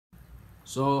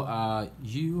So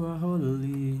you are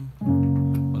holy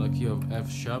on the key of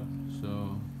F sharp. So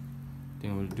I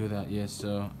think we'll do that. Yes.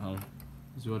 So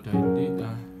this is what I did.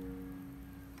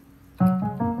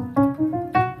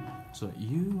 So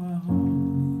you are holy.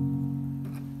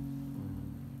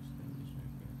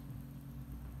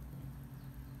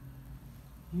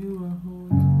 You are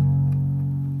holy.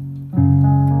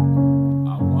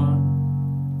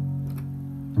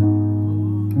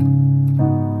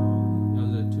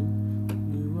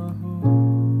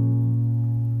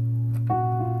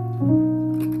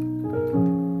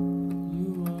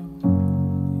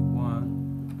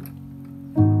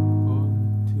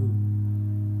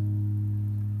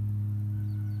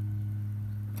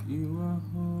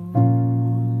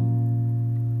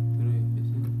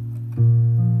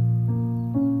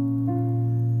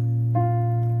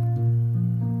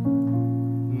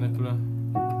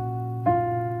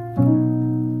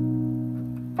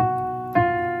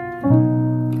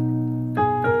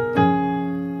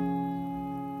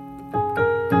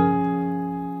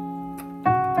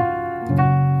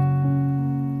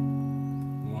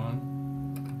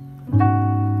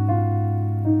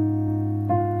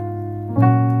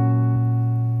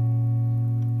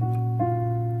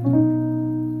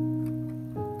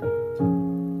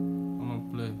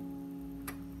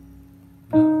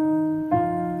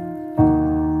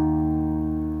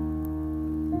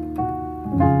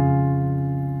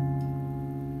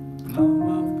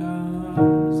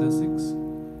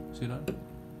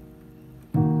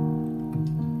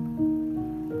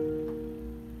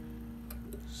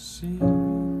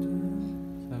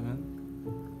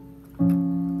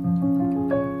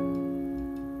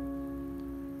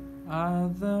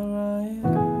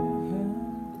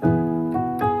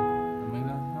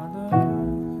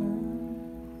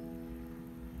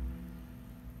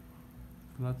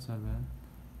 Flat 7.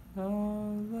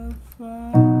 All the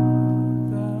Father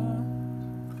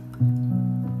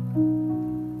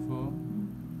for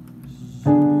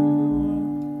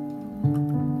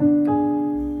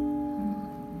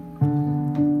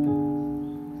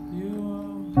you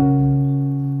are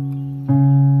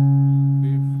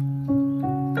fifth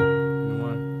and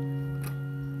 1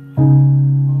 holy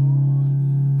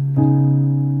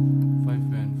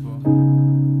 5 and 4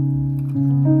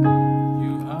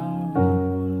 you are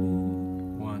holy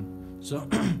 1. So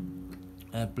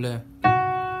I play.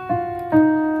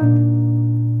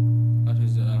 That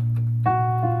is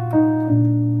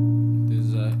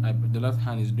the left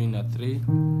hand is doing a 3,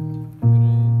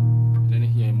 then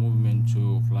here movement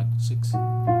to flat 6.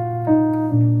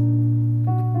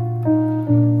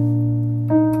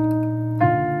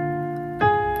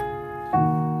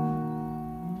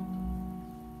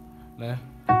 There.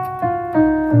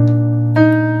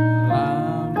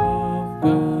 Lamb of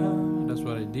God. That's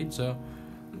what I did. So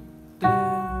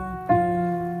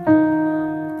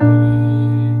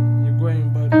you're going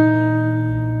back.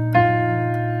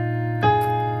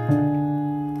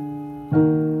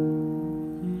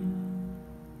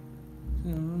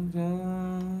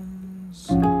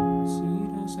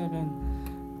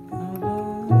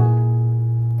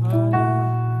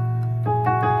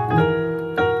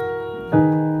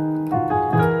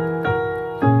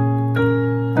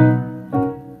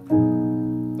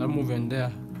 That moving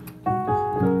there.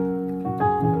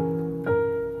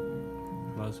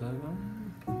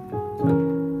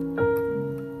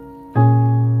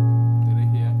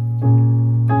 Here.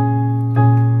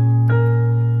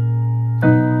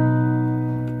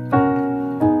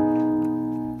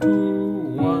 2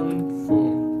 1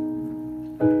 4.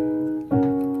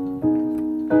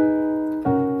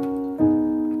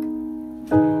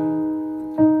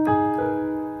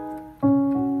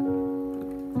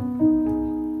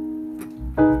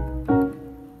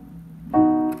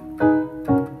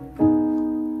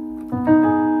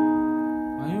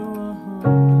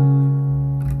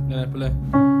 Play.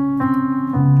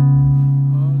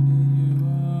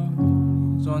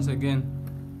 So once again.